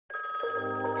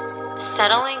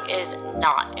Settling is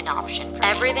not an option for me.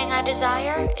 Everything I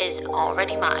desire is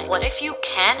already mine. What if you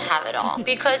can have it all?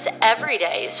 Because every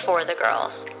day is for the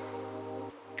girls.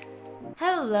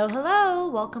 Hello.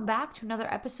 Welcome back to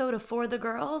another episode of For the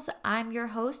Girls. I'm your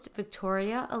host,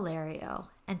 Victoria Alario.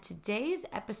 And today's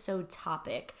episode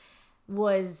topic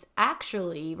was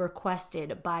actually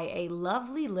requested by a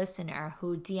lovely listener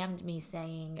who DM'd me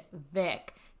saying,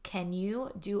 Vic, can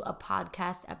you do a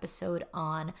podcast episode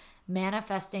on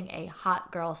manifesting a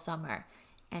hot girl summer?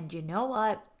 And you know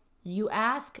what? You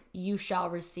ask, you shall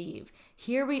receive.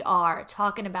 Here we are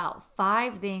talking about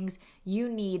 5 things you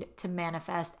need to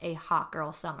manifest a hot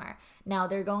girl summer. Now,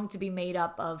 they're going to be made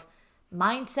up of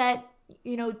mindset,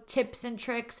 tips and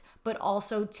tricks, but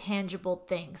also tangible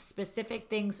things,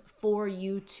 specific things for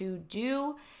you to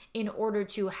do in order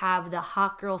to have the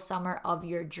hot girl summer of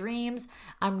your dreams.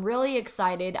 I'm really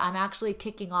excited. I'm actually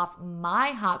kicking off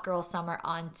my hot girl summer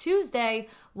on Tuesday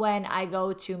when I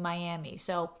go to Miami.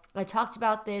 So I talked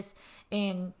about this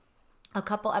in a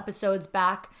couple episodes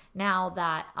back now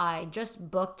that I just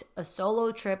booked a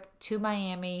solo trip to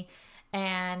Miami.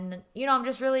 And, I'm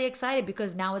just really excited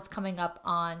because now it's coming up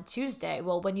on Tuesday.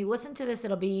 Well, when you listen to this,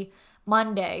 it'll be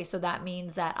Monday. So that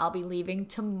means that I'll be leaving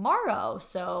tomorrow.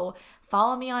 So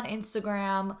follow me on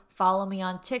Instagram, follow me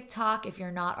on TikTok if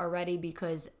you're not already,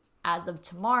 because as of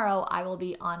tomorrow, I will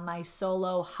be on my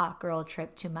solo hot girl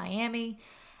trip to Miami.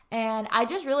 And I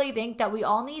just really think that we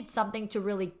all need something to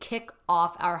really kick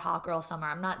off our hot girl summer.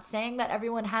 I'm not saying that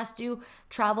everyone has to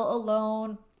travel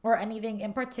alone or anything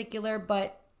in particular,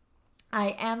 but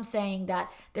I am saying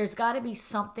that there's got to be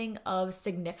something of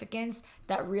significance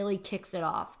that really kicks it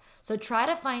off. So try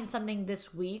to find something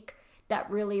this week that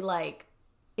really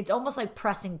it's almost like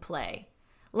pressing play.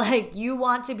 Like you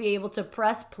want to be able to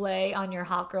press play on your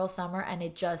hot girl summer and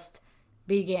it just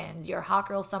begins. Your hot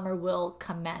girl summer will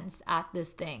commence at this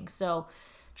thing. So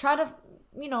try to,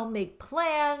 make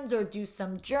plans or do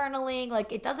some journaling.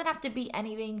 It doesn't have to be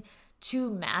anything too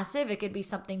massive. It could be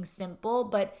something simple,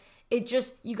 but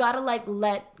you got to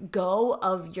let go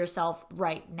of yourself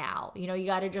right now. You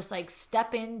got to just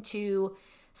step into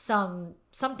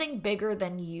something bigger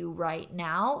than you right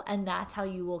now. And that's how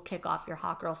you will kick off your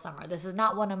hot girl summer. This is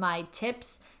not one of my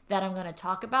tips that I'm going to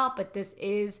talk about, but this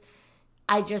is,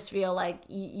 I just feel like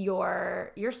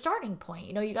your starting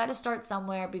point. You got to start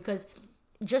somewhere because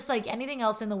just like anything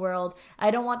else in the world,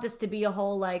 I don't want this to be a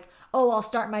whole I'll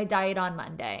start my diet on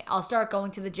Monday. I'll start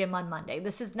going to the gym on Monday.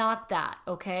 This is not that,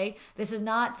 okay? This is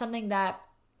not something that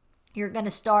you're going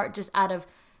to start just out of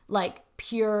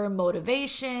pure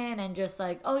motivation and just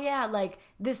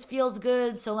this feels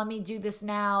good, so let me do this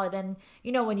now. And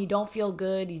then, when you don't feel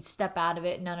good, you step out of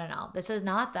it. No. This is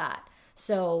not that.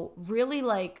 So really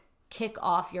kick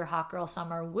off your hot girl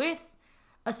summer with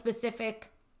a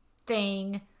specific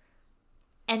thing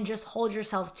and just hold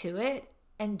yourself to it.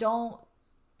 And don't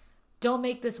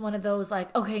make this one of those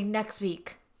okay, next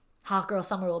week hot girl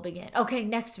summer will begin. Okay,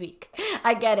 next week.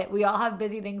 I get it. We all have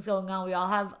busy things going on. We all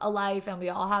have a life and we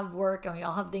all have work and we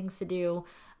all have things to do.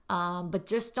 But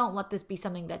just don't let this be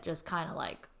something that just kind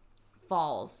of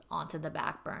falls onto the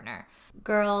back burner.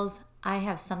 Girls, I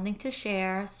have something to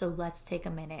share, so let's take a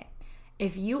minute.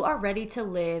 If you are ready to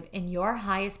live in your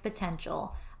highest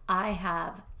potential, I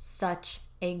have such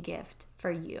a gift for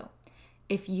you.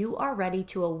 If you are ready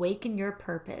to awaken your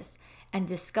purpose and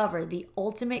discover the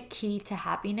ultimate key to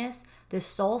happiness, the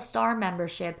Soul Star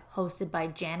membership hosted by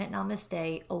Janet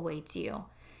Namaste awaits you.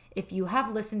 If you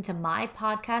have listened to my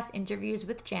podcast interviews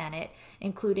with Janet,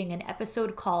 including an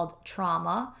episode called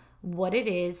Trauma, What It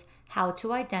Is, How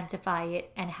to Identify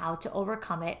It, and How to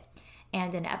Overcome It,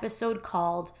 and an episode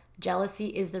called Jealousy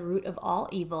is the Root of All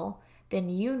Evil, then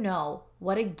you know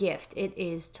what a gift it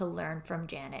is to learn from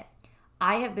Janet.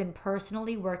 I have been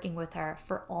personally working with her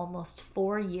for almost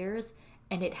 4 years,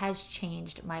 and it has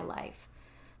changed my life.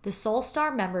 The Soul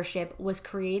Star membership was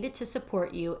created to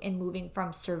support you in moving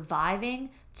from surviving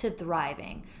to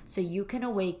thriving, so you can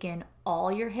awaken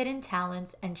all your hidden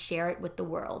talents and share it with the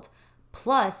world.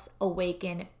 Plus,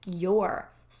 awaken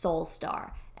your Soul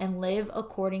Star and live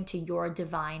according to your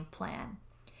divine plan.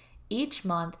 Each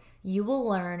month, you will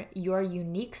learn your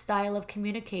unique style of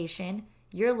communication,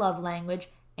 your love language,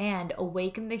 and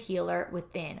awaken the healer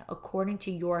within according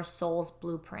to your soul's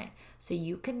blueprint, so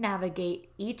you can navigate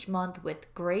each month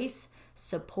with grace,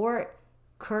 support,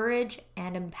 courage,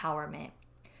 and empowerment.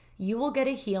 You will get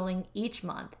a healing each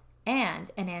month and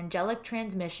an angelic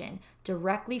transmission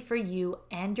directly for you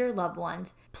and your loved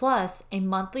ones, plus a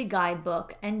monthly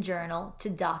guidebook and journal to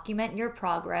document your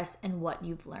progress and what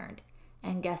you've learned.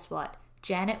 And guess what?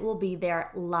 Janet will be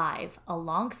there live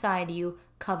alongside you,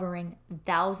 covering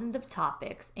thousands of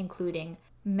topics, including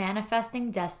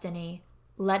manifesting destiny,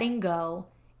 letting go,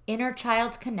 inner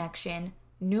child connection,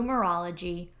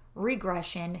 numerology,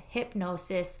 regression,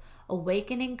 hypnosis,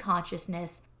 awakening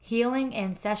consciousness, healing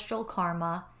ancestral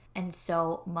karma, and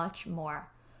so much more.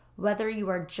 Whether you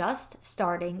are just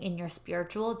starting in your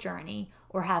spiritual journey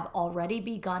or have already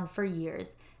begun for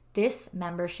years, this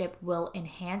membership will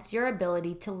enhance your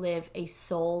ability to live a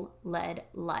soul-led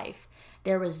life.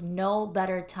 There is no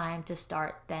better time to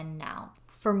start than now.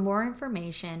 For more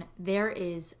information, there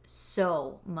is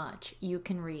so much you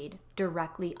can read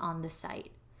directly on the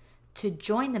site. To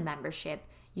join the membership,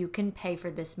 you can pay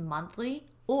for this monthly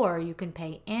or you can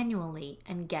pay annually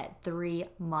and get 3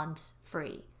 months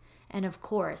free. And of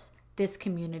course, this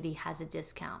community has a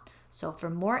discount. So for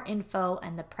more info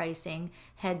and the pricing,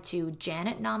 head to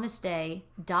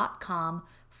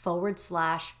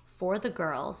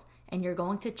janetnamaste.com/forthegirls and you're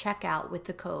going to check out with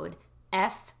the code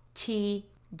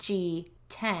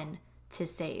FTG10 to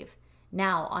save.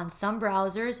 Now, on some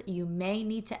browsers, you may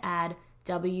need to add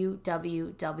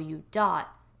www.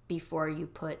 before you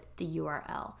put the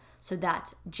URL. So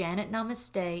that's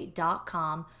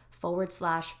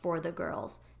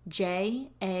janetnamaste.com/forthegirls.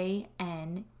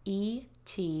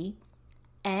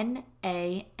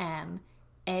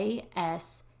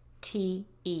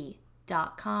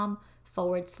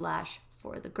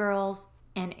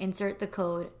 and insert the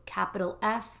code capital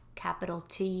F, capital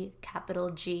T, capital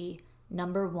G,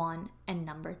 number 1 and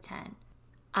number 10.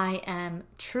 I am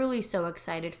truly so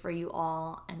excited for you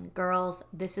all, and girls,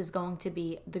 this is going to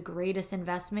be the greatest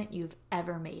investment you've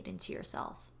ever made into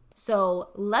yourself. So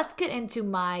let's get into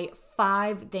my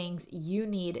 5 things you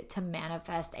need to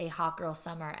manifest a hot girl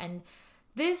summer. And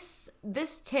this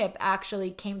tip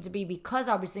actually came to be because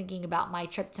I was thinking about my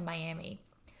trip to Miami.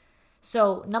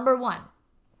 So number 1,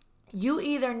 you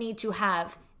either need to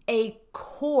have a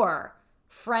core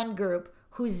friend group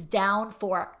who's down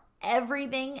for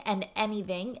everything and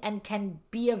anything and can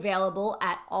be available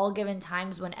at all given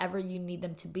times whenever you need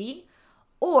them to be,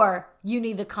 or you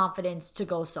need the confidence to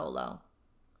go solo.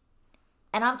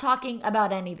 And I'm talking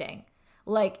about anything,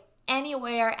 like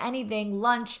anywhere, anything,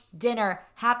 lunch, dinner,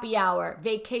 happy hour,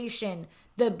 vacation,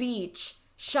 the beach,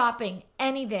 shopping,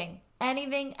 anything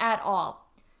at all.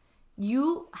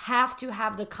 You have to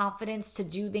have the confidence to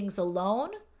do things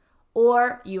alone,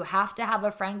 or you have to have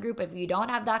a friend group. If you don't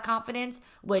have that confidence,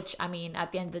 which, I mean,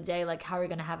 at the end of the day, like, how are you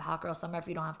going to have hot girl summer if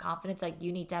you don't have confidence? Like,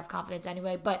 you need to have confidence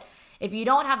anyway. But if you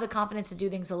don't have the confidence to do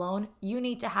things alone, you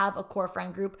need to have a core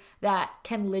friend group that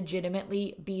can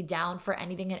legitimately be down for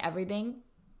anything and everything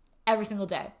every single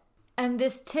day. And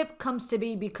this tip comes to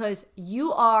be because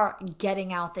you are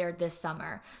getting out there this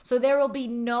summer. So there will be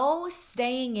no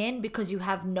staying in because you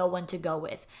have no one to go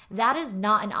with. That is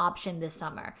not an option this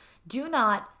summer. Do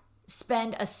not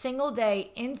spend a single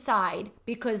day inside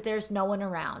because there's no one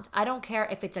around. I don't care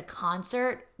if it's a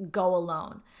concert, go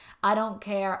alone. I don't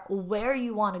care where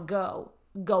you want to go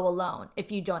alone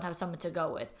if you don't have someone to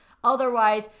go with.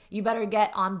 Otherwise, you better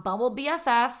get on Bumble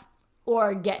BFF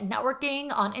or get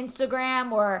networking on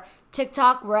Instagram or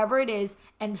TikTok, wherever it is,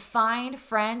 and find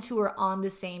friends who are on the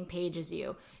same page as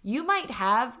you. You might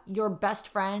have your best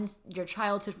friends, your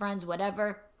childhood friends,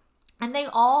 whatever, and they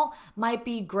all might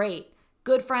be great,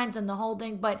 good friends and the whole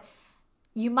thing, but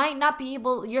you might not be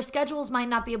able, your schedules might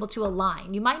not be able to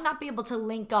align. You might not be able to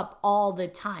link up all the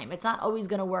time. It's not always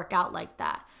going to work out like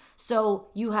that. So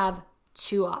you have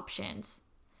 2 options.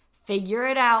 Figure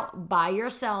it out by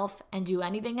yourself and do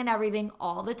anything and everything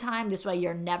all the time. This way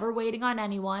you're never waiting on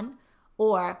anyone.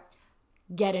 Or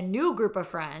get a new group of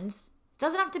friends. It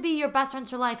doesn't have to be your best friends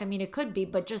for life. I mean, it could be,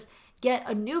 but just get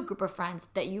a new group of friends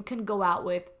that you can go out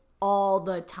with all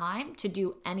the time to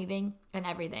do anything and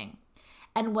everything.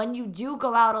 And when you do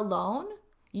go out alone,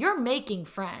 you're making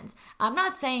friends. I'm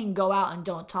not saying go out and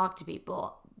don't talk to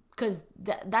people, because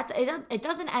it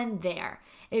doesn't end there.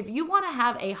 If you want to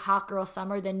have a hot girl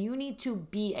summer, then you need to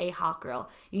be a hot girl.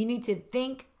 You need to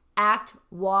think, act,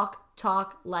 walk,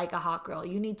 talk like a hot girl.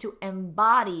 You need to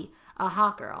embody a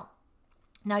hot girl.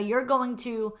 Now you're going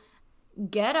to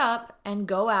get up and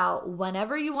go out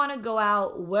whenever you want to go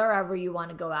out, wherever you want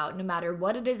to go out, no matter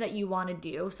what it is that you want to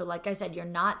do. So like I said, you're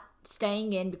not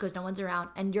staying in because no one's around,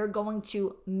 and you're going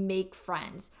to make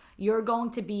friends. You're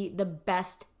going to be the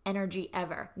best energy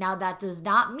ever. Now that does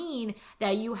not mean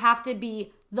that you have to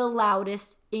be the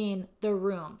loudest in the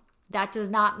room. That does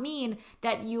not mean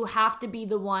that you have to be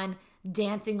the one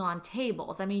dancing on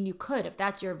tables. I mean, you could, if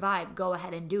that's your vibe, go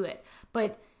ahead and do it.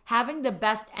 But having the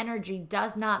best energy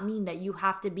does not mean that you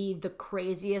have to be the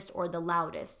craziest or the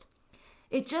loudest.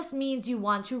 It just means you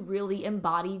want to really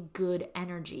embody good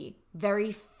energy,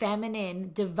 very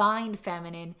feminine, divine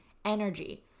feminine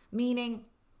energy, meaning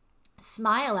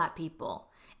smile at people.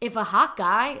 If a hot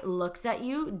guy looks at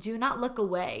you, do not look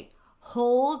away.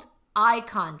 Hold eye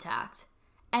contact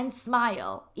and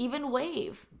smile, even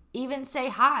wave, even say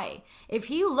hi. If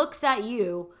he looks at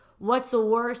you, what's the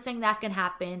worst thing that can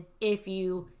happen if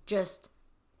you just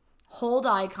hold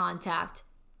eye contact,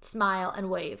 smile, and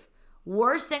wave?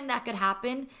 Worst thing that could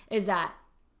happen is that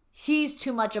he's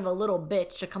too much of a little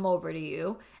bitch to come over to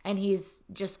you and he's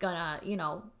just gonna,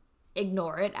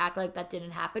 ignore it, act like that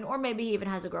didn't happen. Or maybe he even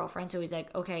has a girlfriend, so he's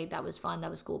like, okay, that was fun,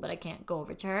 that was cool, but I can't go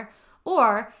over to her.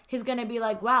 Or he's gonna be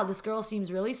like, wow, this girl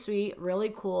seems really sweet,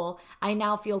 really cool. I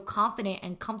now feel confident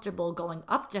and comfortable going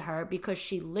up to her because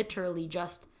she literally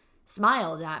just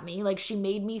smiled at me. Like, she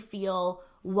made me feel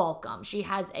welcome. She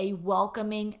has a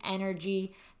welcoming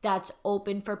energy that's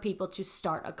open for people to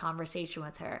start a conversation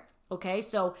with her. Okay,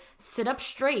 so sit up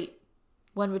straight.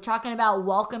 When we're talking about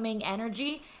welcoming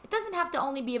energy, it doesn't have to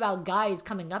only be about guys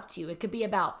coming up to you. It could be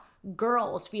about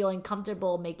girls feeling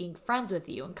comfortable making friends with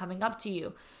you and coming up to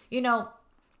you.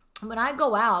 When I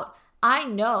go out, I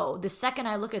know the second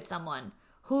I look at someone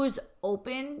who's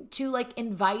open to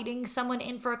inviting someone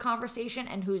in for a conversation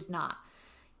and who's not.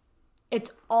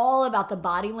 It's all about the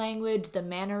body language, the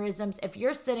mannerisms. If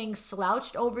you're sitting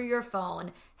slouched over your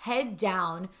phone, head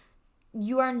down,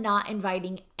 you are not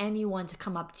inviting anyone to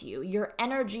come up to you. Your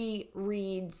energy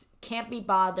reads, can't be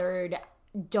bothered,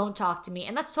 don't talk to me.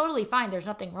 And that's totally fine. There's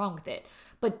nothing wrong with it.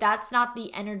 But that's not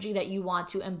the energy that you want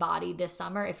to embody this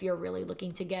summer if you're really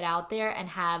looking to get out there and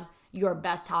have your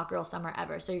best hot girl summer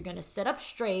ever. So you're going to sit up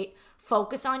straight,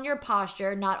 focus on your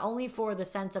posture, not only for the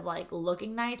sense of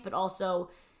looking nice, but also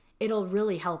it'll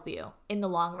really help you in the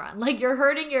long run. You're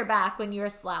hurting your back when you're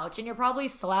slouched, and you're probably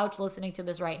slouched listening to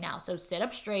this right now. So sit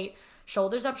up straight,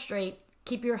 shoulders up straight,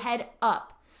 keep your head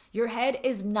up. Your head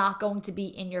is not going to be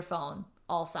in your phone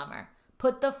all summer.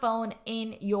 Put the phone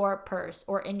in your purse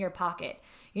or in your pocket.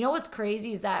 You know what's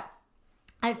crazy is that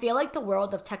I feel like the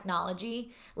world of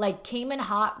technology came in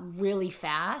hot really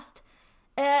fast.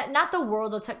 Not the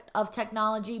world of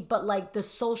technology, but the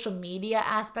social media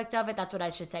aspect of it. That's what I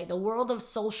should say. The world of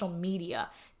social media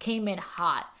came in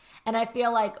hot. And I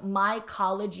feel like my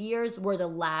college years were the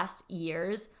last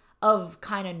years of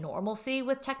kind of normalcy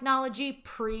with technology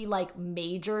pre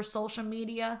major social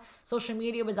media. Social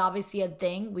media was obviously a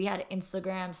thing. We had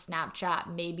Instagram,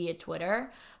 Snapchat, maybe a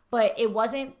Twitter, but it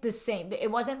wasn't the same.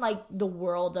 It wasn't the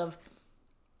world of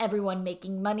everyone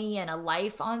making money and a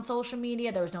life on social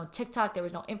media. There was no TikTok, there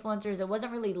was no influencers. It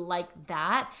wasn't really like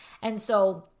that. And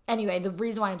so anyway, the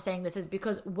reason why I'm saying this is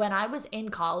because when I was in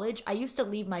college, I used to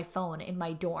leave my phone in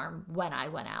my dorm when I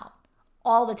went out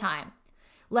all the time.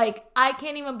 I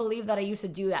can't even believe that I used to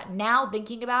do that. Now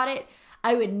thinking about it,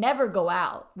 I would never go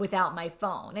out without my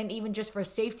phone. And even just for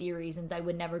safety reasons, I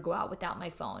would never go out without my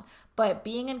phone. But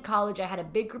being in college, I had a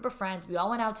big group of friends. We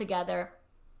all went out together.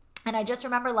 And I just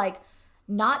remember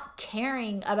not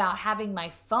caring about having my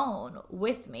phone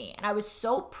with me. And I was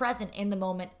so present in the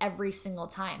moment every single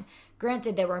time.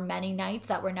 Granted, there were many nights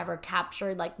that were never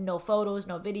captured, no photos,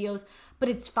 no videos, but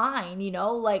it's fine,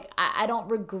 I don't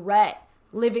regret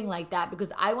living like that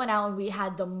because I went out and we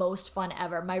had the most fun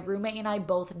ever. My roommate and I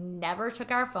both never took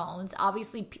our phones.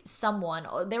 Obviously,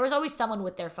 there was always someone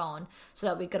with their phone so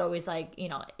that we could always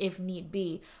if need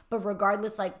be. But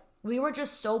regardless, we were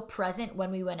just so present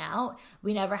when we went out.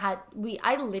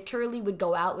 I literally would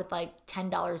go out with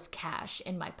 $10 cash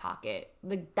in my pocket.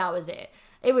 That was it.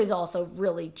 It was also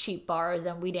really cheap bars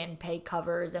and we didn't pay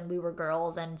covers and we were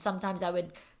girls. And sometimes I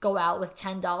would go out with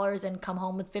 $10 and come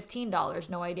home with $15.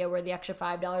 No idea where the extra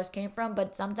 $5 came from,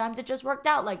 but sometimes it just worked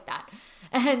out like that.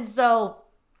 And so,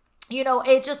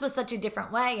 it just was such a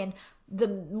different way. And the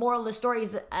moral of the story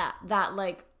is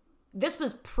that this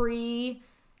was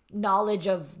pre-knowledge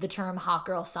of the term hot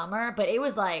girl summer, but it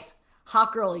was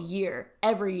hot girl year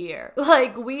every year.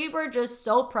 We were just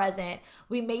so present.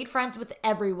 We made friends with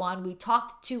everyone. We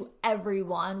talked to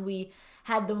everyone. We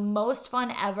had the most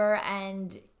fun ever.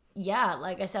 And yeah,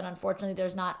 like I said, unfortunately,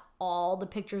 there's not all the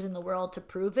pictures in the world to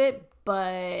prove it,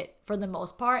 but for the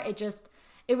most part,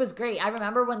 it was great. I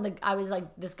remember when I was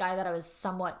this guy that I was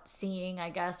somewhat seeing, I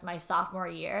guess, my sophomore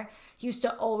year, he used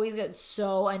to always get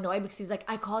so annoyed because he's like,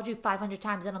 I called you 500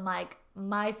 times. And I'm like,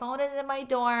 my phone is in my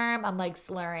dorm. I'm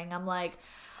slurring. I'm like,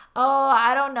 oh,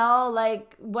 I don't know.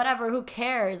 Whatever. Who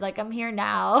cares? I'm here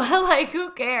now.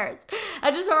 Who cares?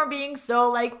 I just remember being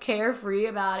so carefree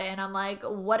about it. And I'm like,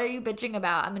 what are you bitching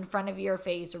about? I'm in front of your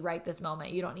face right this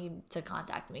moment. You don't need to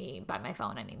contact me by my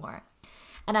phone anymore.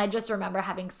 And I just remember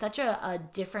having such a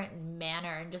different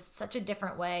manner and just such a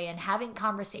different way, and having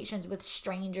conversations with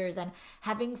strangers and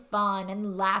having fun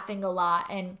and laughing a lot.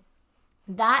 And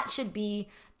that should be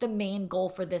the main goal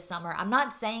for this summer. I'm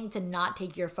not saying to not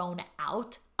take your phone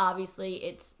out. Obviously,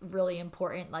 it's really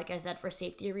important, like I said, for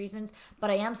safety reasons. But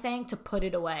I am saying to put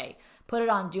it away. Put it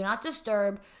on Do Not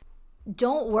Disturb.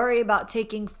 Don't worry about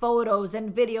taking photos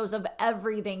and videos of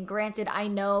everything. Granted, I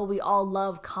know we all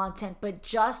love content, but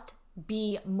just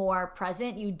be more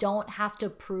present. You don't have to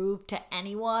prove to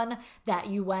anyone that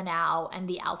you went out and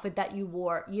the outfit that you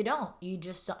wore. You don't. You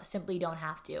just simply don't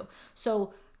have to.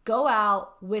 So go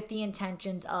out with the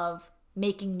intentions of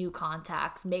making new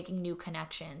contacts, making new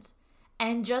connections,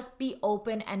 and just be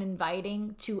open and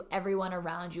inviting to everyone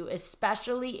around you,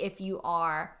 especially if you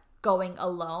are going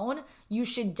alone. You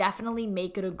should definitely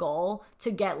make it a goal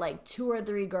to get like 2 or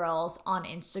 3 girls on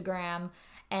Instagram.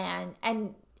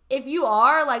 And if you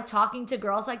are like talking to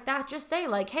girls like that, just say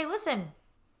like, hey, listen,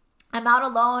 I'm not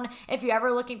alone. If you're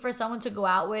ever looking for someone to go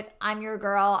out with, I'm your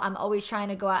girl. I'm always trying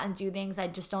to go out and do things. I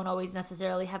just don't always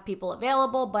necessarily have people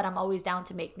available, but I'm always down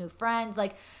to make new friends.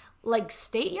 Like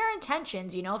state your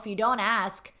intentions. You know, if you don't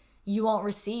ask, you won't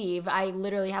receive. I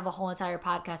literally have a whole entire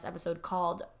podcast episode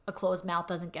called A Closed Mouth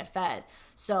Doesn't Get Fed.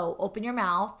 So open your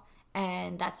mouth,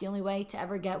 and that's the only way to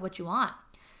ever get what you want.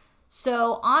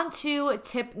 So on to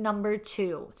tip number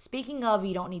 2. Speaking of,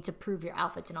 you don't need to prove your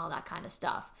outfits and all that kind of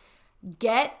stuff.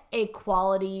 Get a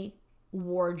quality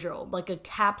wardrobe, like a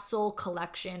capsule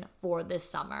collection for this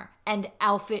summer, and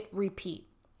outfit repeat.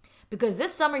 Because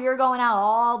this summer you're going out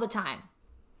all the time.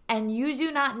 And you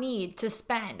do not need to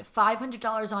spend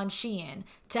 $500 on Shein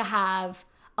to have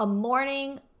a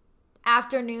morning,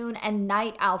 afternoon, and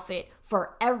night outfit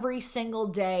for every single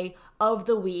day of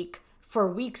the week,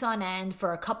 for weeks on end,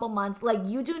 for a couple months. Like,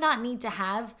 you do not need to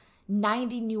have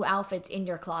 90 new outfits in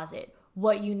your closet.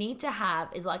 What you need to have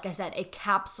is, like I said, a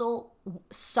capsule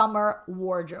summer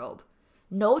wardrobe.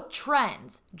 No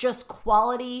trends, just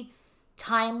quality,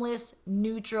 timeless,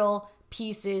 neutral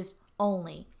pieces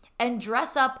only. And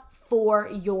dress up for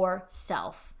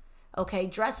yourself. Okay,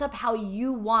 dress up how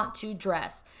you want to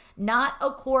dress, not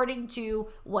according to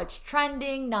what's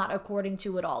trending, not according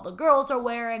to what all the girls are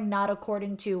wearing, not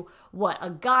according to what a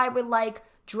guy would like.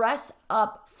 Dress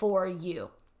up for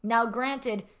you. Now,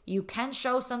 granted, you can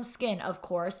show some skin, of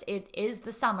course. It is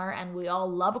the summer and we all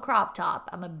love a crop top.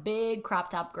 I'm a big crop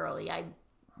top girly. I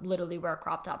literally wear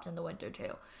crop tops in the winter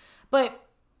too. But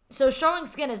so showing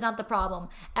skin is not the problem.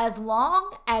 As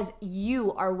long as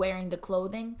you are wearing the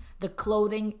clothing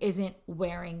isn't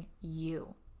wearing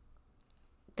you.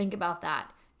 Think about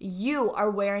that. You are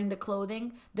wearing the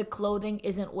clothing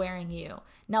isn't wearing you.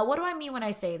 Now, what do I mean when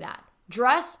I say that?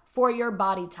 Dress for your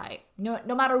body type. No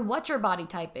matter what your body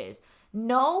type is.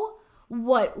 Know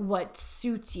what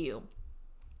suits you.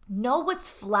 Know what's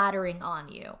flattering on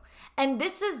you. And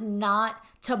this is not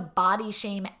to body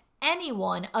shame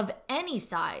anyone of any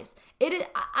size.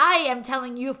 I am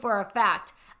telling you for a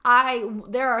fact,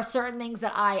 there are certain things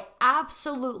that I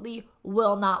absolutely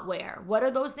will not wear. What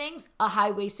are those things? A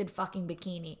high-waisted fucking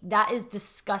bikini. That is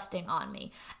disgusting on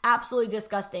me. Absolutely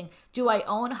disgusting. Do I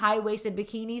own high-waisted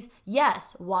bikinis?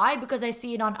 Yes. Why? Because I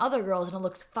see it on other girls and it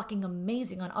looks fucking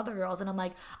amazing on other girls. And I'm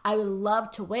like, I would love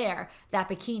to wear that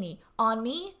bikini. On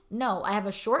me? No. I have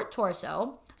a short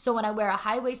torso. So when I wear a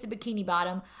high-waisted bikini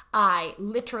bottom, I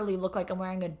literally look like I'm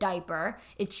wearing a diaper.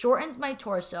 It shortens my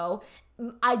torso.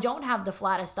 I don't have the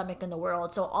flattest stomach in the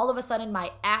world. So all of a sudden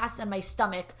my ass and my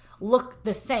stomach look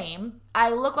the same. I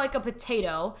look like a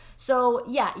potato. So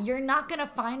yeah, you're not going to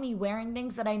find me wearing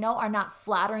things that I know are not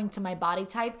flattering to my body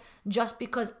type just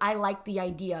because I like the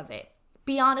idea of it.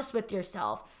 Be honest with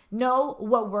yourself. Know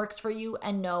what works for you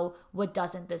and know what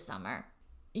doesn't this summer.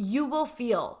 You will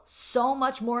feel so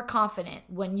much more confident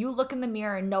when you look in the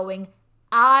mirror knowing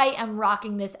I am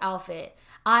rocking this outfit.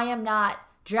 I am not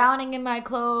drowning in my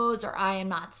clothes, or I am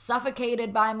not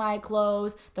suffocated by my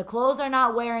clothes. The clothes are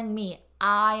not wearing me.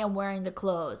 I am wearing the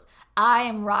clothes. I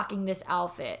am rocking this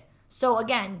outfit. So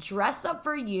again, dress up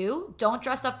for you. Don't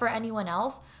dress up for anyone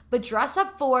else, but dress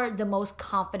up for the most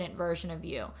confident version of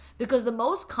you. Because the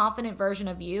most confident version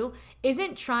of you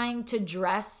isn't trying to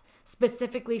dress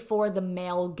specifically for the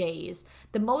male gaze.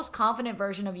 The most confident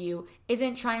version of you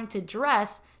isn't trying to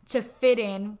dress to fit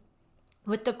in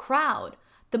with the crowd.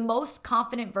 The most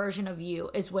confident version of you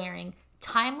is wearing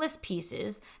timeless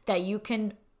pieces that you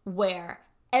can wear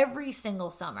every single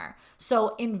summer.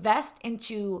 So invest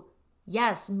into,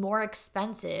 yes, more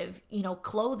expensive,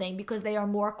 clothing, because they are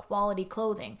more quality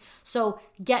clothing. So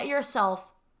get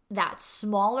yourself that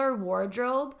smaller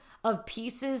wardrobe of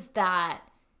pieces that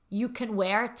you can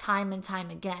wear time and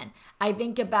time again. I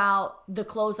think about the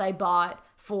clothes I bought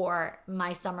for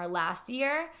my summer last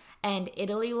year and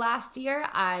Italy last year.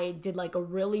 I did like a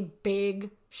really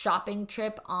big shopping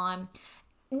trip on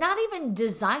not even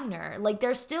designer. Like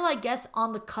they're still, I guess,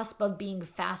 on the cusp of being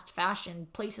fast fashion.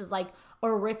 Places like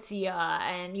Aritzia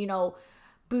and, you know,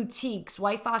 boutiques,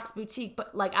 White Fox Boutique,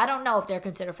 but like I don't know if they're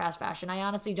considered fast fashion. I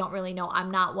honestly don't really know.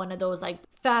 I'm not one of those like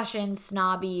fashion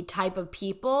snobby type of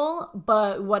people,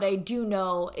 but what I do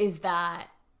know is that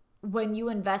when you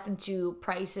invest into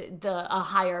a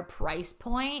higher price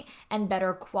point and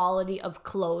better quality of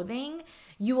clothing,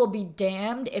 you will be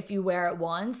damned if you wear it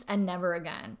once and never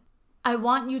again. I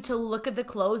want you to look at the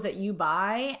clothes that you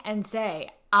buy and say,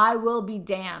 I will be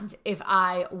damned if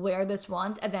I wear this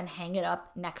once and then hang it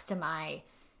up next to my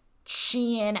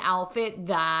Shein outfit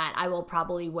that I will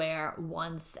probably wear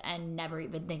once and never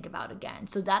even think about again.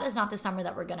 So that is not the summer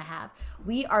that we're going to have.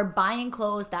 We are buying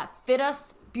clothes that fit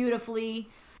us beautifully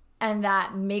and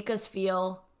that make us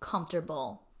feel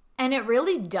comfortable. And it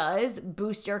really does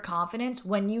boost your confidence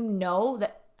when you know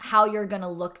that how you're going to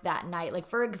look that night. Like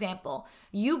for example,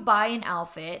 you buy an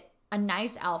outfit, a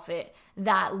nice outfit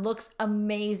that looks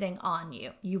amazing on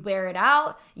you. You wear it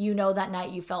out, you know that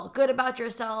night you felt good about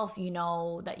yourself, you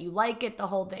know that you like it, the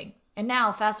whole thing. And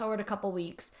now fast forward a couple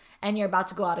weeks and you're about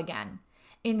to go out again.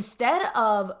 Instead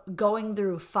of going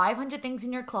through 500 things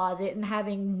in your closet and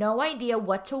having no idea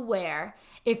what to wear,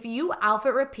 if you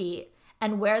outfit repeat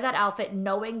and wear that outfit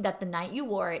knowing that the night you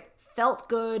wore it felt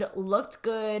good, looked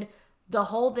good, the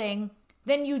whole thing,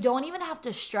 then you don't even have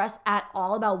to stress at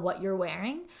all about what you're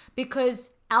wearing because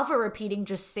outfit repeating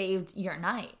just saved your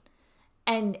night.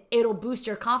 And it'll boost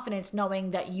your confidence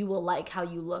knowing that you will like how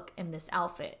you look in this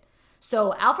outfit.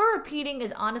 So outfit repeating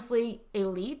is honestly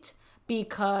elite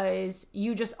because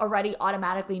you just already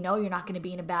automatically know you're not going to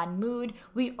be in a bad mood.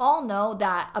 We all know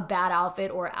that a bad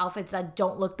outfit or outfits that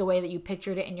don't look the way that you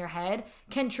pictured it in your head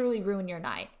can truly ruin your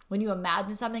night. When you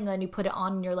imagine something and then you put it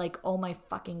on and you're like, oh my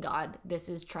fucking God, this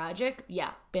is tragic.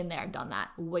 Yeah, been there, done that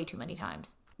way too many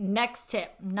times. Next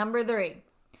tip, number 3,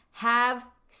 have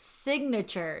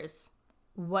signatures.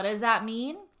 What does that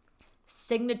mean?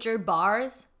 Signature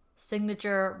bars,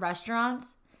 signature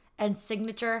restaurants, and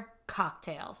signature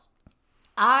cocktails.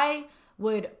 I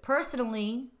would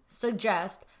personally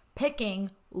suggest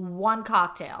picking one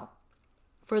cocktail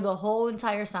for the whole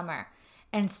entire summer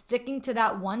and sticking to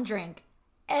that one drink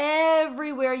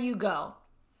everywhere you go.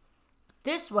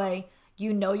 This way,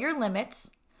 you know your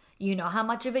limits, you know how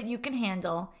much of it you can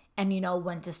handle, and you know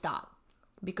when to stop.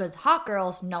 Because hot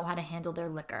girls know how to handle their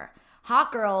liquor.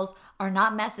 Hot girls are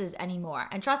not messes anymore.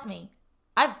 And trust me,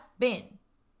 I've been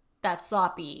that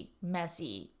sloppy,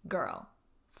 messy girl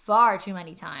far too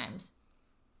many times.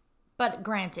 But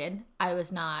granted, I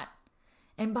was not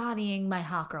embodying my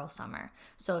hot girl summer.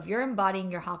 So if you're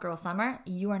embodying your hot girl summer,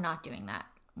 you are not doing that.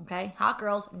 Okay? Hot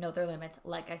girls know their limits,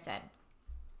 like I said.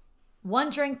 One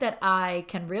drink that I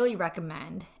can really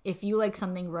recommend, if you like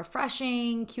something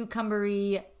refreshing,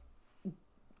 cucumbery,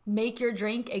 make your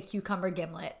drink a cucumber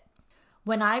gimlet.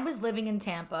 When I was living in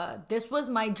Tampa, this was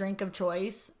my drink of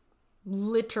choice.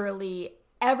 Literally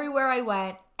everywhere I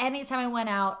went, anytime I went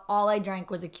out, all I drank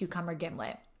was a cucumber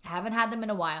gimlet. I haven't had them in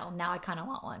a while. Now I kind of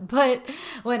want one. But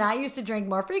when I used to drink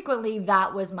more frequently,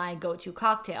 that was my go-to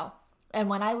cocktail. And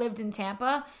when I lived in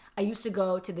Tampa, I used to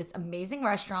go to this amazing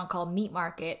restaurant called Meat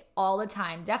Market all the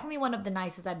time. Definitely one of the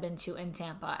nicest I've been to in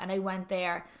Tampa. And I went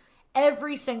there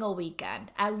every single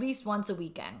weekend, at least once a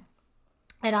weekend.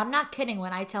 And I'm not kidding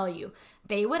when I tell you,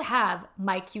 they would have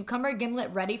my cucumber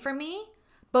gimlet ready for me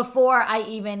before I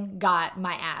even got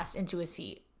my ass into a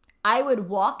seat. I would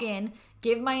walk in,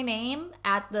 give my name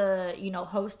at the,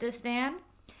 hostess stand,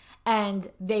 and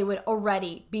they would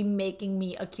already be making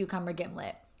me a cucumber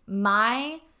gimlet.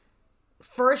 My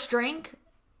first drink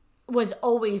was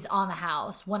always on the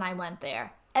house when I went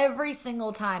there. Every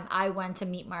single time I went to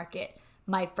Meat Market,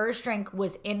 my first drink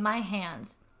was in my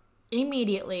hands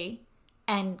immediately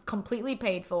and completely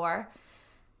paid for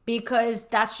because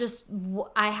that's just,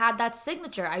 I had that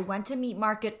signature. I went to Meat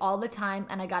Market all the time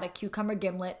and I got a cucumber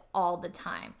gimlet all the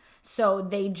time. So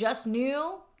they just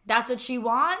knew that's what she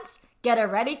wants. Get it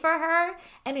ready for her.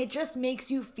 And it just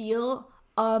makes you feel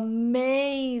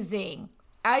amazing.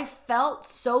 I felt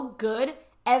so good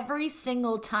every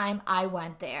single time I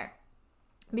went there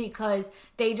because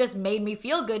they just made me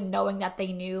feel good knowing that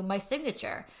they knew my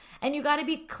signature. And you got to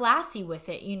be classy with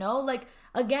it, like,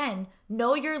 again,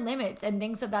 know your limits and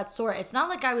things of that sort. It's not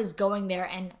like I was going there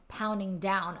and pounding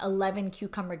down 11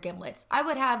 cucumber gimlets. I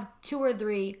would have 2 or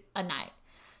 3 a night.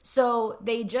 So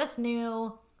they just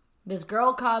knew this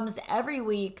girl comes every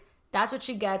week That's what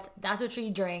she gets. That's what she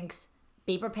drinks.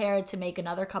 Be prepared to make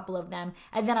another couple of them.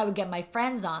 And then I would get my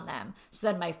friends on them. So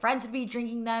then my friends would be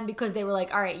drinking them because they were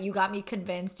like, all right, you got me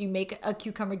convinced. You make a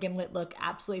cucumber gimlet look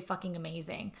absolutely fucking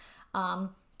amazing. And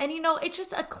it's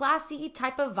just a classy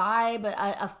type of vibe,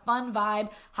 a fun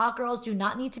vibe. Hot girls do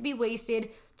not need to be wasted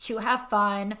to have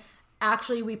fun.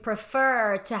 Actually, we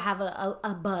prefer to have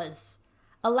a buzz.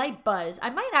 A light buzz. I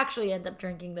might actually end up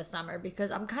drinking this summer because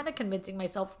I'm kind of convincing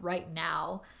myself right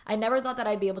now. I never thought that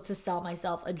I'd be able to sell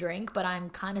myself a drink, but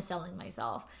I'm kind of selling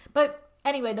myself. But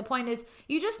anyway, the point is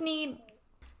you just need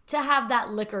to have that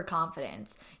liquor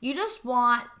confidence. You just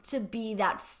want to be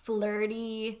that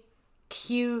flirty,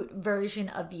 cute version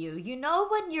of you. You know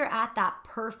when you're at that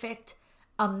perfect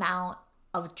amount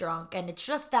of drunk and it's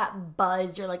just that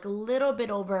buzz, you're like a little bit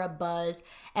over a buzz,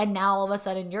 and now all of a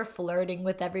sudden you're flirting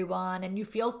with everyone and you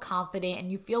feel confident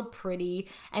and you feel pretty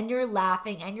and you're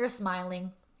laughing and you're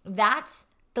smiling. That's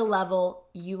the level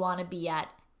you want to be at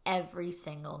every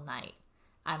single night.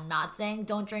 I'm not saying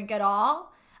don't drink at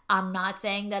all. I'm not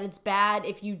saying that it's bad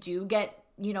if you do get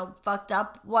fucked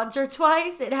up once or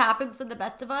twice. It happens to the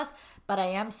best of us. But I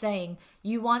am saying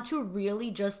you want to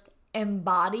really just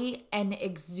embody and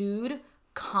exude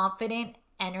confident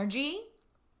energy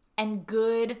and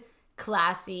good,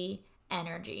 classy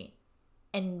energy.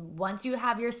 And once you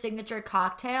have your signature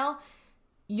cocktail,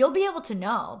 you'll be able to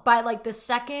know by like the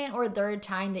second or third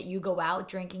time that you go out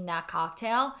drinking that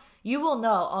cocktail, you will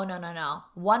know, oh, no.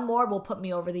 One more will put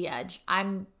me over the edge.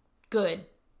 I'm good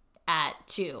at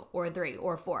 2 or 3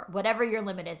 or 4, whatever your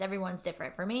limit is. Everyone's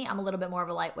different. For me, I'm a little bit more of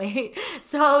a lightweight.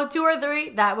 So 2 or 3,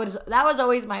 that was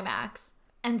always my max.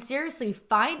 And seriously,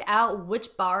 find out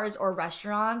which bars or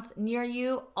restaurants near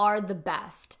you are the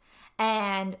best.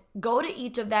 And go to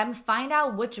each of them, find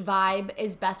out which vibe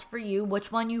is best for you,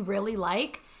 which one you really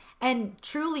like, and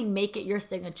truly make it your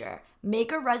signature.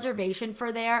 Make a reservation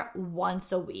for there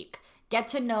once a week. Get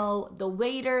to know the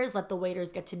waiters, let the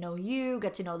waiters get to know you,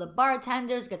 get to know the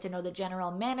bartenders, get to know the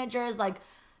general managers.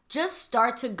 Just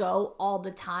start to go all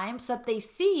the time so that they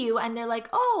see you and they're like,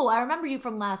 oh, I remember you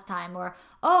from last time. Or,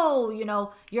 oh,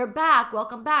 you're back.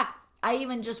 Welcome back. I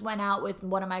even just went out with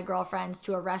one of my girlfriends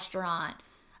to a restaurant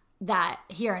that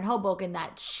here in Hoboken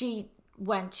that she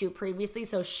went to previously.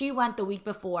 So she went the week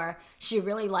before. She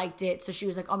really liked it. So she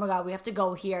was like, oh my God, we have to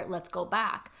go here. Let's go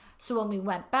back. So when we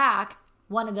went back,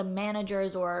 one of the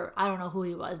managers, or I don't know who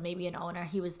he was, maybe an owner,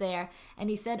 he was there. And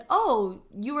he said, oh,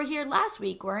 you were here last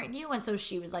week, weren't you? And so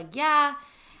she was like, yeah.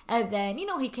 And then,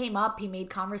 he came up, he made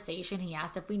conversation. He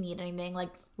asked if we need anything. Like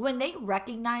when they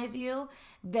recognize you,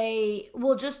 they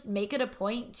will just make it a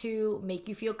point to make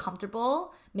you feel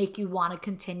comfortable, make you want to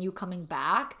continue coming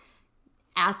back,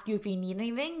 ask you if you need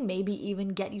anything, maybe even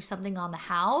get you something on the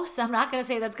house. I'm not going to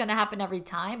say that's going to happen every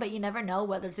time, but you never know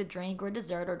whether it's a drink or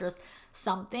dessert or just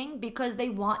something, because they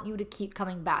want you to keep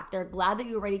coming back. They're glad that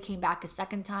you already came back a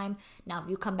second time. Now, if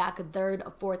you come back a third,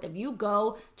 a fourth, if you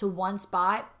go to one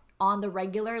spot on the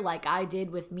regular, like I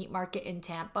did with Meat Market in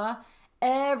Tampa,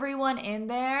 everyone in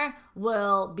there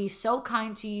will be so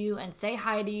kind to you and say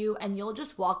hi to you, and you'll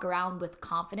just walk around with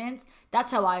confidence.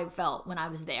 That's how I felt when I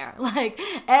was there. Like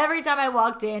every time I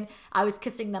walked in, I was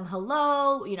kissing them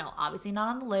hello, obviously not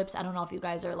on the lips. I don't know if you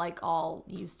guys are like all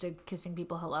used to kissing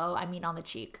people hello. I mean on the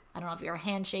cheek. I don't know if you're a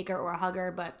handshaker or a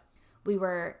hugger, but we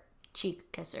were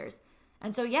cheek kissers.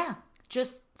 And so yeah,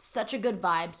 just such a good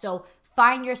vibe. So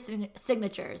find your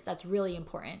signatures. That's really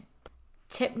important.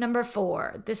 Tip number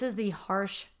 4, this is the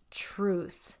harsh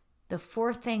truth. The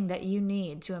fourth thing that you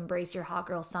need to embrace your hot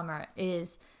girl summer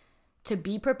is to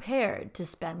be prepared to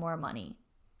spend more money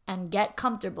and get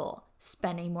comfortable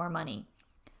spending more money.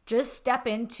 Just step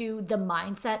into the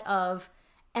mindset of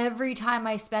every time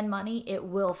I spend money, it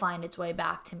will find its way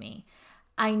back to me.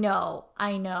 I know.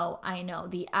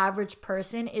 The average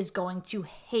person is going to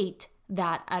hate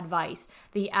that advice.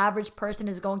 The average person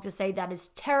is going to say that is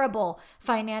terrible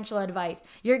financial advice.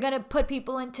 You're going to put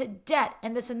people into debt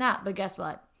and this and that. But guess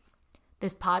what?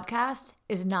 This podcast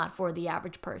is not for the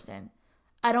average person.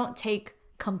 I don't take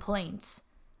complaints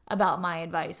about my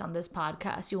advice on this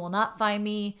podcast. You will not find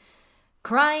me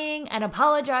crying and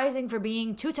apologizing for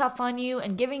being too tough on you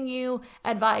and giving you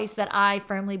advice that I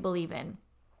firmly believe in.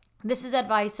 This is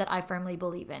advice that I firmly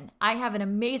believe in. I have an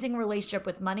amazing relationship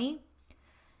with money.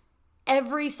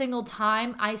 Every single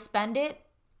time I spend it,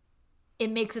 it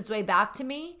makes its way back to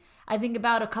me. I think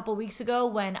about a couple weeks ago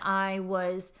when I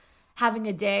was having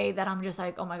a day that I'm just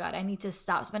like, oh my God, I need to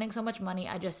stop spending so much money.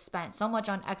 I just spent so much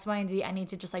on X, Y, and Z. I need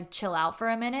to just like chill out for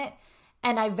a minute.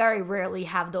 And I very rarely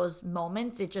have those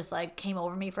moments. It just like came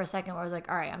over me for a second where I was like,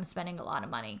 all right, I'm spending a lot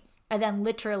of money. And then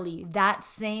literally that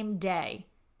same day,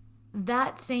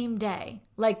 that same day.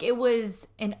 Like, it was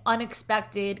an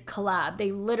unexpected collab.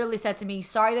 They literally said to me,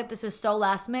 sorry that this is so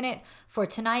last minute for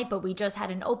tonight, but we just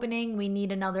had an opening. We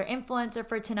need another influencer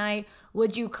for tonight.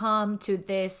 Would you come to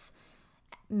this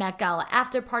Met Gala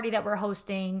after party that we're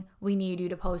hosting? We need you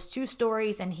to post 2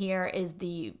 stories, and here is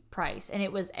the price. And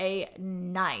it was a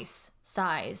nice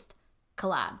sized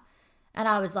collab. And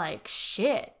I was like,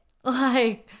 shit.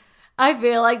 Like, I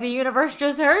feel like the universe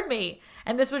just heard me.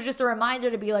 And this was just a reminder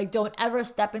to be like, don't ever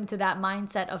step into that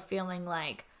mindset of feeling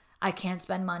like I can't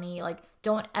spend money. Like,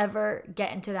 don't ever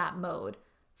get into that mode.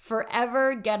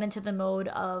 Forever get into the mode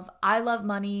of I love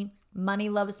money. Money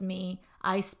loves me.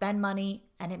 I spend money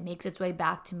and it makes its way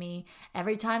back to me.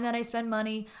 Every time that I spend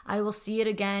money, I will see it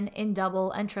again in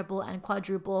double and triple and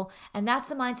quadruple. And that's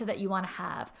the mindset that you want to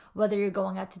have. Whether you're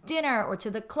going out to dinner or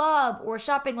to the club or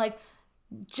shopping, like,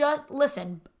 just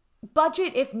listen.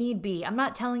 Budget if need be. I'm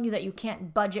not telling you that you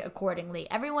can't budget accordingly.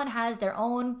 Everyone has their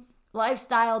own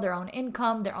lifestyle, their own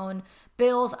income, their own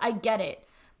bills. I get it.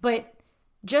 But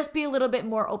just be a little bit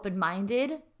more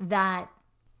open-minded that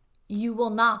you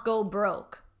will not go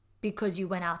broke because you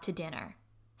went out to dinner.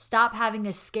 Stop having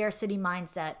a scarcity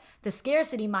mindset. The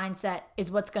scarcity mindset is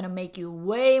what's going to make you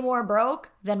way more broke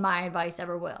than my advice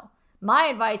ever will. My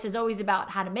advice is always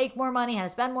about how to make more money, how to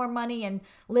spend more money, and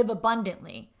live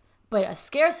abundantly. But a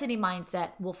scarcity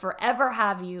mindset will forever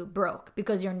have you broke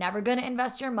because you're never going to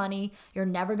invest your money. You're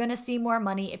never going to see more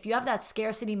money. If you have that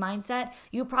scarcity mindset,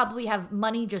 you probably have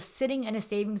money just sitting in a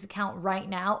savings account right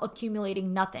now,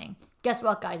 accumulating nothing. Guess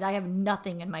what, guys? I have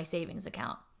nothing in my savings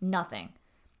account. Nothing.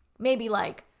 Maybe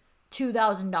like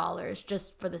 $2,000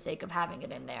 just for the sake of having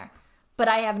it in there. But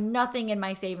I have nothing in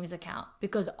my savings account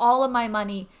because all of my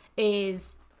money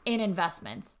is in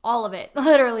investments. All of it.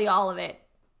 Literally all of it.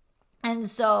 And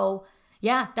so,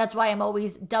 yeah, that's why I'm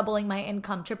always doubling my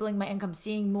income, tripling my income,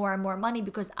 seeing more and more money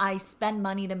because I spend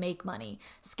money to make money.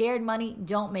 Scared money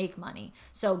don't make money.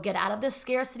 So get out of the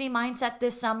scarcity mindset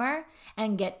this summer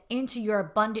and get into your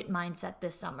abundant mindset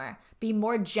this summer. Be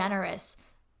more generous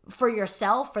for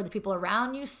yourself, for the people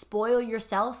around you. Spoil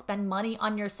yourself, spend money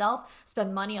on yourself,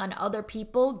 spend money on other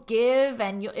people, give,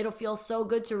 and it'll feel so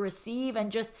good to receive.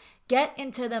 And just get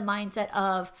into the mindset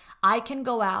of I can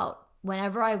go out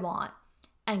whenever I want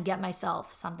and get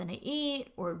myself something to eat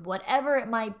or whatever it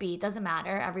might be. It doesn't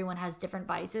matter. Everyone has different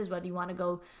vices, whether you want to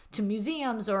go to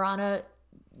museums or on a,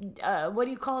 what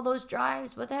do you call those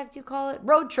drives? What the heck do you call it?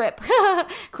 Road trip.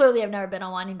 Clearly, I've never been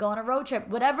on one. You go on a road trip.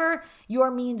 Whatever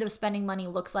your means of spending money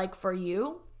looks like for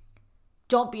you,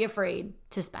 don't be afraid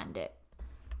to spend it.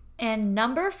 And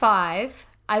number 5,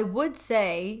 I would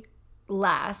say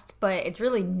last, but it's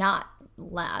really not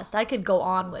last. I could go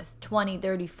on with 20,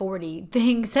 30, 40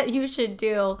 things that you should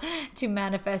do to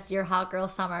manifest your hot girl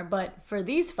summer. But for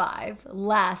these 5,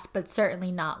 last but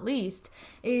certainly not least,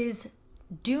 is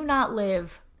do not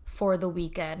live for the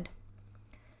weekend.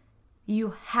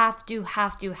 You have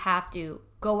to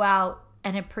go out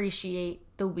and appreciate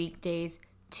the weekdays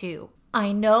too.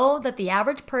 I know that the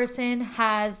average person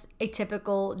has a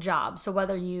typical job. So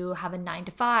whether you have a 9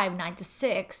 to 5, 9 to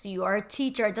 6, you are a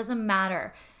teacher, it doesn't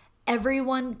matter.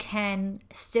 Everyone can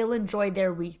still enjoy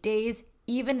their weekdays,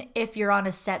 even if you're on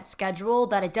a set schedule,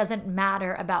 that it doesn't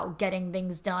matter about getting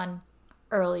things done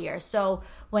earlier. So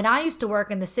when I used to work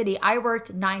in the city, I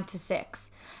worked 9 to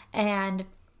 6. And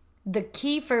the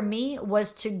key for me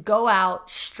was to go out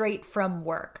straight from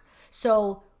work.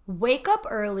 So wake up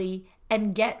early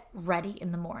and get ready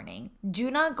in the morning. Do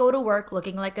not go to work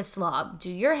looking like a slob.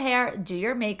 Do your hair, do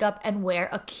your makeup, and wear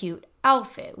a cute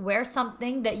outfit. Wear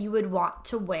something that you would want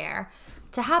to wear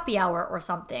to happy hour or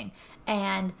something.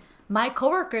 And my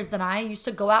coworkers and I used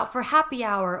to go out for happy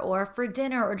hour or for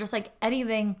dinner or just like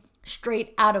anything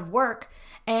straight out of work.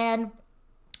 And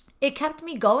it kept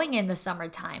me going in the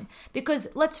summertime because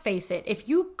let's face it, if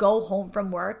you go home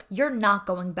from work, you're not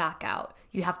going back out.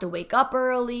 You have to wake up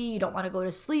early. You don't want to go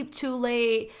to sleep too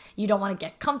late. You don't want to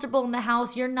get comfortable in the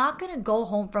house. You're not going to go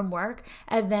home from work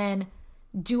and then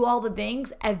do all the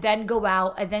things and then go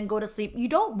out and then go to sleep. You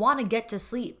don't want to get to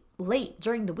sleep late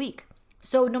during the week.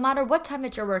 So no matter what time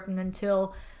that you're working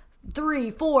until 3,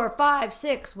 4, 5,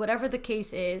 6, whatever the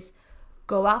case is,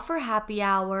 go out for happy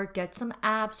hour, get some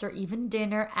apps or even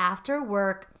dinner after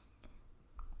work,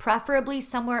 preferably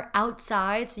somewhere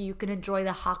outside so you can enjoy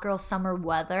the hot girl summer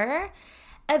weather.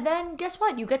 And then guess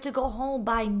what? You get to go home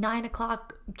by 9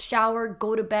 o'clock, shower,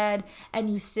 go to bed, and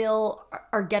you still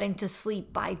are getting to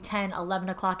sleep by 10, 11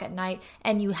 o'clock at night.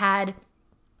 And you had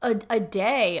a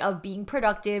day of being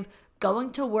productive,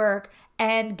 going to work,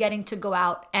 and getting to go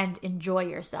out and enjoy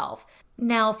yourself.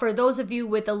 Now, for those of you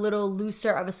with a little looser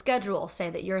of a schedule,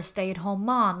 say that you're a stay-at-home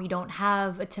mom, you don't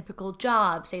have a typical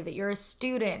job, say that you're a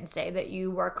student, say that you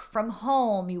work from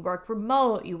home, you work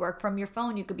remote, you work from your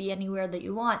phone, you could be anywhere that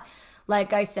you want.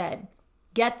 Like I said,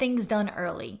 get things done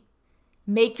early.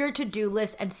 Make your to-do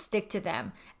list and stick to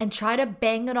them and try to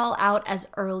bang it all out as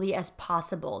early as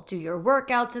possible. Do your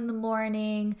workouts in the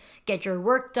morning, get your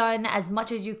work done as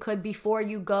much as you could before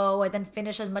you go, and then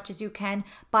finish as much as you can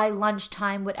by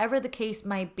lunchtime, whatever the case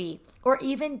might be. Or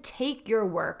even take your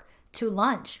work to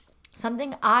lunch.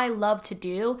 Something I love to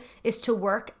do is to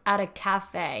work at a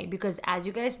cafe because, as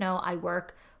you guys know, I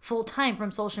work full-time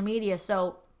from social media.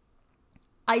 So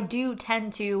I do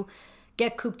tend to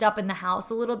get cooped up in the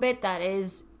house a little bit. That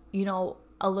is,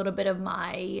 a little bit of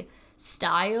my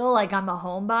style. Like, I'm a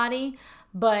homebody.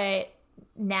 But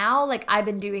now, I've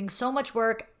been doing so much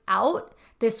work out.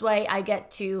 This way I get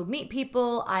to meet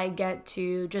people. I get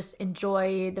to just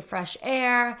enjoy the fresh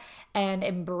air and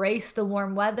embrace the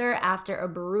warm weather after a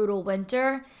brutal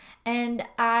winter. And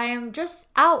I'm just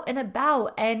out and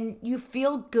about, and you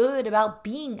feel good about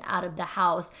being out of the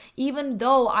house. Even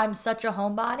though I'm such a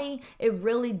homebody, it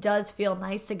really does feel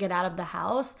nice to get out of the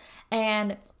house.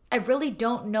 And I really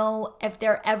don't know if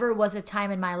there ever was a time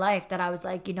in my life that I was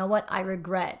like, you know what, I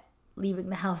regret leaving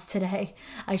the house today.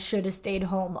 I should have stayed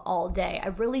home all day. I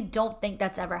really don't think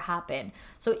that's ever happened.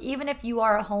 So even if you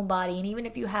are a homebody, and even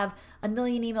if you have a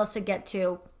million emails to get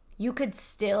to, you could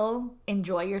still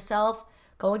enjoy yourself.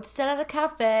 Going to sit at a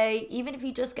cafe, even if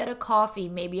you just get a coffee,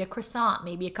 maybe a croissant,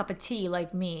 maybe a cup of tea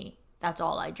like me. That's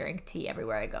all I drink, tea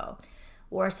everywhere I go.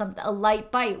 Or a light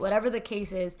bite, whatever the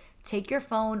case is, take your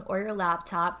phone or your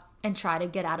laptop and try to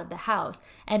get out of the house.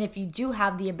 And if you do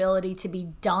have the ability to be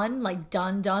done,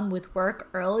 done with work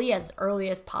early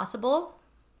as possible,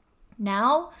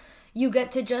 now you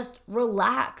get to just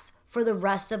relax for the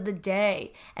rest of the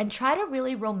day and try to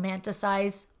really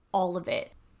romanticize all of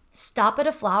it. Stop at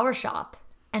a flower shop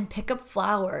and pick up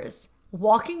flowers.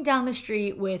 Walking down the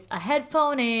street with a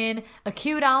headphone in, a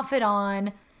cute outfit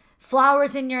on,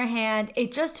 flowers in your hand,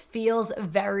 it just feels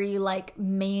very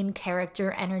main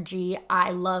character energy.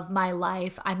 I love my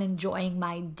life. I'm enjoying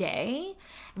my day.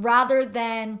 Rather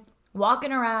than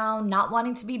walking around, not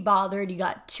wanting to be bothered. You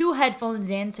got 2 headphones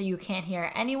in so you can't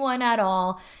hear anyone at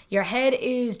all. Your head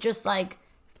is just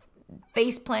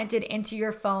face planted into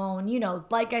your phone.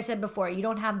 Like I said before, you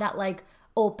don't have that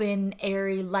open,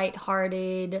 airy,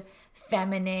 lighthearted,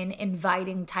 feminine,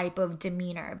 inviting type of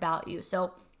demeanor about you.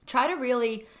 So try to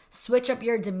really switch up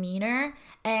your demeanor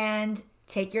and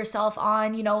take yourself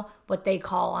on, what they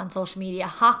call on social media,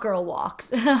 hot girl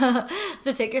walks.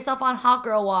 So take yourself on hot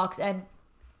girl walks and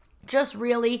just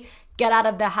really get out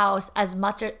of the house as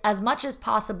much as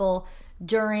possible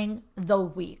during the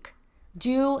week.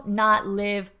 Do not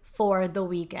live for the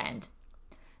weekend.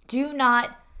 Do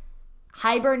not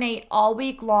hibernate all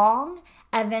week long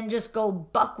and then just go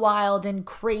buck wild and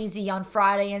crazy on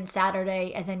Friday and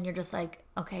Saturday, and then you're just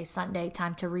okay, Sunday,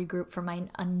 time to regroup for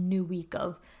a new week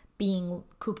of being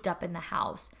cooped up in the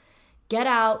house. Get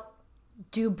out,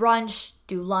 do brunch,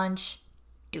 do lunch,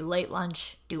 do late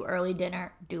lunch, do early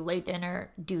dinner, do late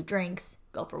dinner, do drinks,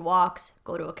 go for walks,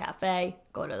 go to a cafe,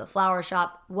 go to the flower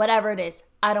shop, whatever it is.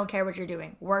 I don't care what you're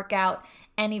doing. Work out,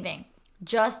 anything.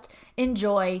 Just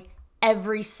enjoy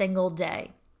every single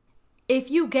day.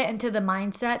 If you get into the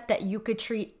mindset that you could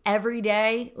treat every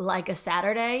day like a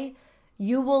Saturday,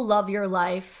 you will love your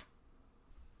life.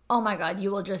 Oh my God,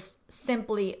 you will just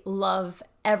simply love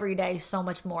every day so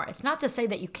much more. It's not to say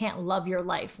that you can't love your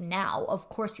life now. Of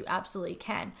course you absolutely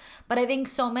can. But I think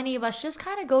so many of us just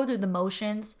kind of go through the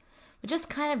motions. We just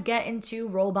kind of get into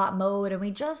robot mode and we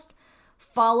just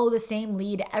follow the same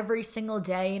lead every single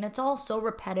day, and it's all so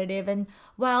repetitive. And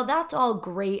while that's all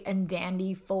great and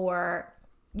dandy for,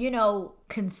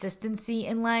 consistency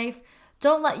in life,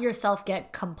 don't let yourself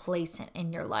get complacent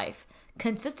in your life.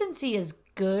 Consistency is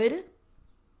good,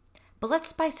 but let's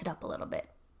spice it up a little bit.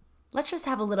 Let's just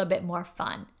have a little bit more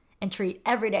fun and treat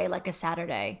every day like a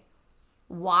Saturday.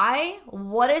 Why?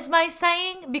 What is my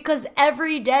saying? Because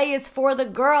every day is for the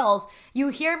girls. You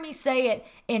hear me say it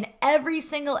in every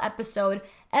single episode,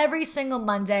 every single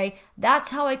Monday. That's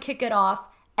how I kick it off.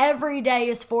 Every day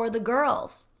is for the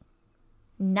girls,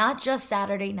 not just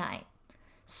Saturday night.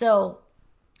 So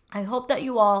I hope that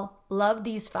you all love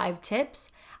these 5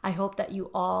 tips. I hope that you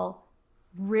all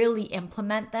really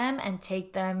implement them and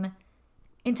take them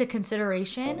into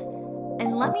consideration.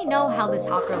 And let me know how this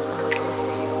hot girl summer goes for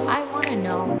you. I want to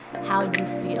know how you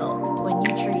feel when you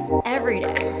treat every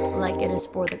day like it is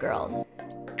for the girls.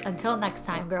 Until next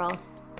time, girls.